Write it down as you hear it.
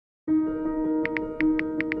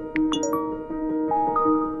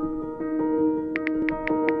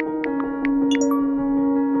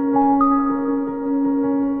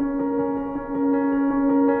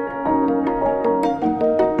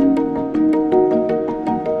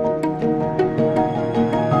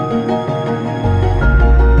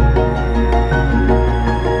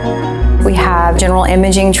general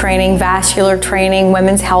imaging training, vascular training,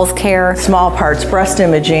 women's health care. Small parts, breast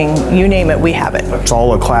imaging, you name it, we have it. It's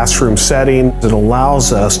all a classroom setting. It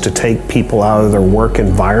allows us to take people out of their work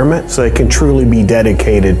environment so they can truly be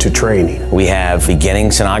dedicated to training. We have beginning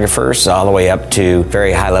sonographers all the way up to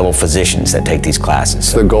very high-level physicians that take these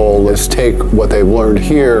classes. The goal is to take what they've learned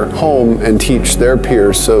here home and teach their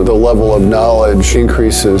peers so the level of knowledge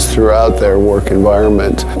increases throughout their work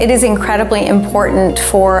environment. It is incredibly important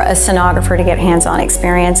for a sonographer to get hands-on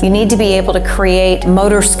experience. You need to be able to create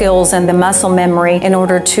motor skills and the muscle memory in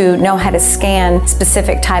order to know how to scan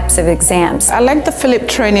specific types of exams. I like the Philip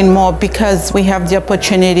training more because we have the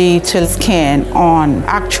opportunity to scan on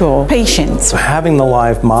actual patients. Having the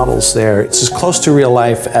live models there, it's as close to real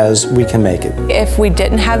life as we can make it. If we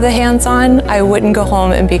didn't have the hands-on, I wouldn't go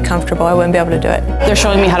home and be comfortable. I wouldn't be able to do it. They're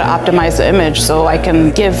showing me how to optimize the image so I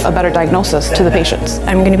can give a better diagnosis to the patients.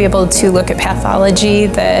 I'm going to be able to look at pathology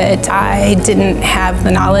that I didn't have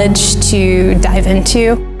the knowledge to dive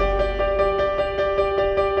into.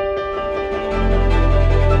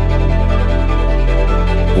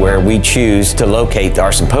 Where we choose to locate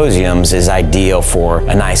our symposiums is ideal for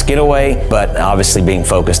a nice getaway, but obviously being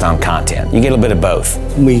focused on content. You get a bit of both.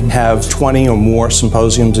 We have 20 or more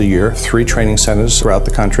symposiums a year, 3 training centers throughout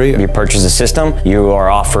the country. If you purchase a system, you are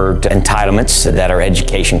offered entitlements that are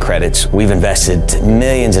education credits. We've invested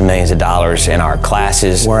millions and millions of dollars in our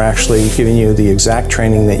classes. We're actually giving you the exact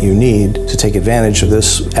training that you need to take advantage of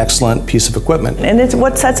this excellent piece of equipment. And it's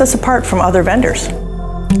what sets us apart from other vendors.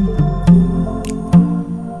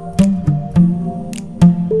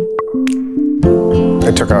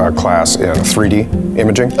 I took a class in 3D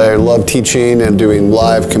imaging. I love teaching and doing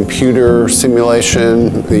live computer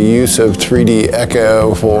simulation, the use of 3D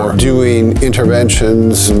echo for doing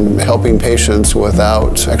interventions and helping patients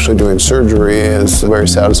without actually doing surgery is very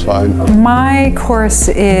satisfying. My course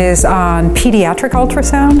is on pediatric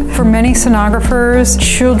ultrasound. For many sonographers,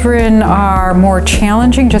 children are more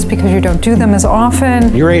challenging just because you don't do them as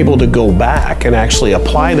often. You're able to go back and actually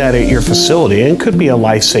apply that at your facility, and it could be a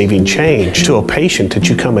life-saving change to a patient that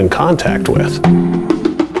you come in contact with.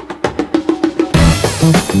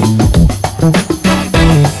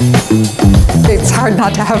 It's hard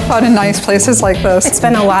not to have fun in nice places like this. It's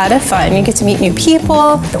been a lot of fun. You get to meet new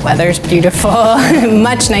people. The weather's beautiful,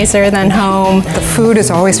 much nicer than home. The food is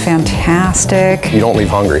always fantastic. You don't leave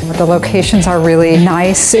hungry. The locations are really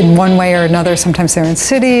nice in one way or another. Sometimes they're in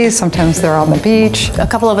cities, sometimes they're on the beach. A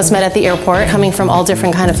couple of us met at the airport, coming from all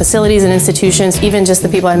different kind of facilities and institutions, even just the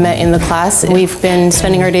people I met in the class. We've been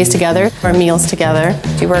spending our days together, our meals together.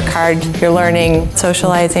 You work hard, you're learning,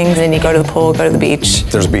 socializing, then you go to the pool, go to the beach.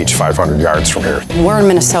 There's a beach 500 yards from here. We're in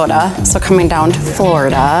Minnesota, so coming down to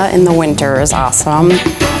Florida in the winter is awesome.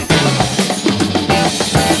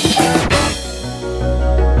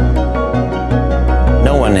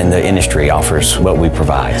 No one in the industry offers what we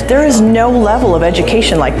provide. There is no level of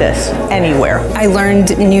education like this anywhere. I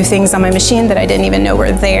learned new things on my machine that I didn't even know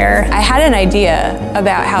were there. I had an idea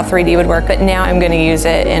about how 3D would work, but now I'm going to use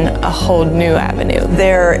it in a whole new avenue.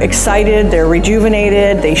 They're excited, they're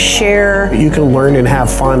rejuvenated, they share. You can learn and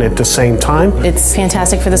have fun at the same time. It's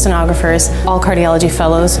fantastic for the sonographers. All cardiology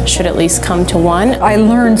fellows should at least come to one. I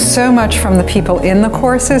learned so much from the people in the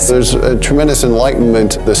courses. There's a tremendous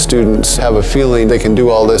enlightenment. The students have a feeling they can do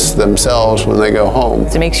all this themselves when they go home.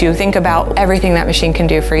 It makes you think about everything that machine can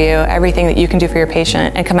do for you, everything that you can do for your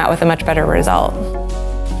patient, and come out with a much better result.